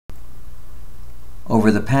Over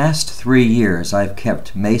the past 3 years, I've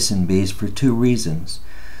kept mason bees for 2 reasons: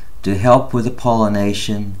 to help with the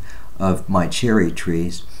pollination of my cherry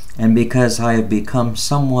trees, and because I have become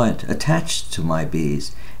somewhat attached to my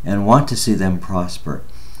bees and want to see them prosper.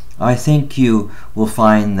 I think you will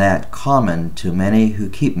find that common to many who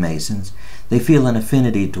keep masons. They feel an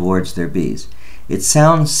affinity towards their bees. It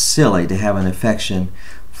sounds silly to have an affection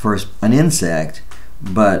for an insect,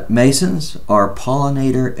 but masons are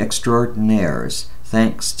pollinator extraordinaires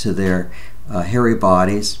thanks to their hairy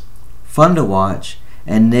bodies, fun to watch,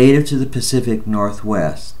 and native to the Pacific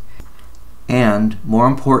Northwest. And, more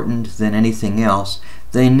important than anything else,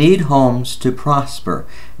 they need homes to prosper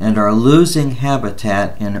and are losing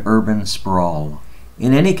habitat in urban sprawl.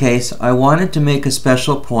 In any case, I wanted to make a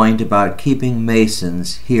special point about keeping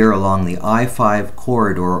masons here along the I-5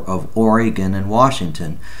 corridor of Oregon and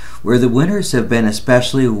Washington, where the winters have been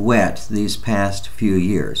especially wet these past few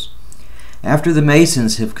years. After the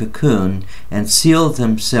masons have cocooned and sealed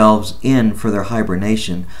themselves in for their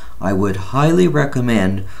hibernation, I would highly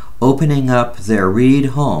recommend opening up their reed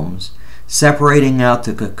homes, separating out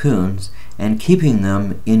the cocoons, and keeping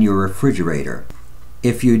them in your refrigerator.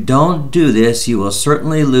 If you don't do this, you will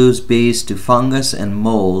certainly lose bees to fungus and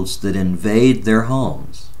molds that invade their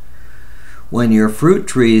homes. When your fruit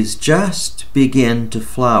trees just begin to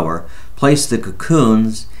flower, place the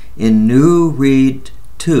cocoons in new reed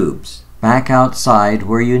tubes back outside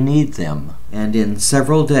where you need them, and in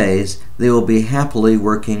several days they will be happily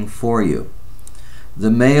working for you.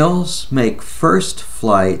 The males make first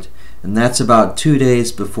flight, and that's about 2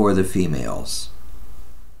 days before the females.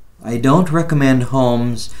 I don't recommend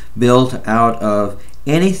homes built out of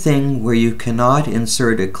anything where you cannot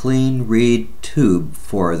insert a clean reed tube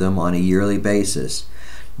for them on a yearly basis.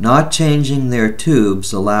 Not changing their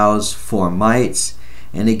tubes allows for mites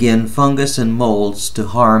and again fungus and molds to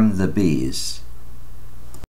harm the bees.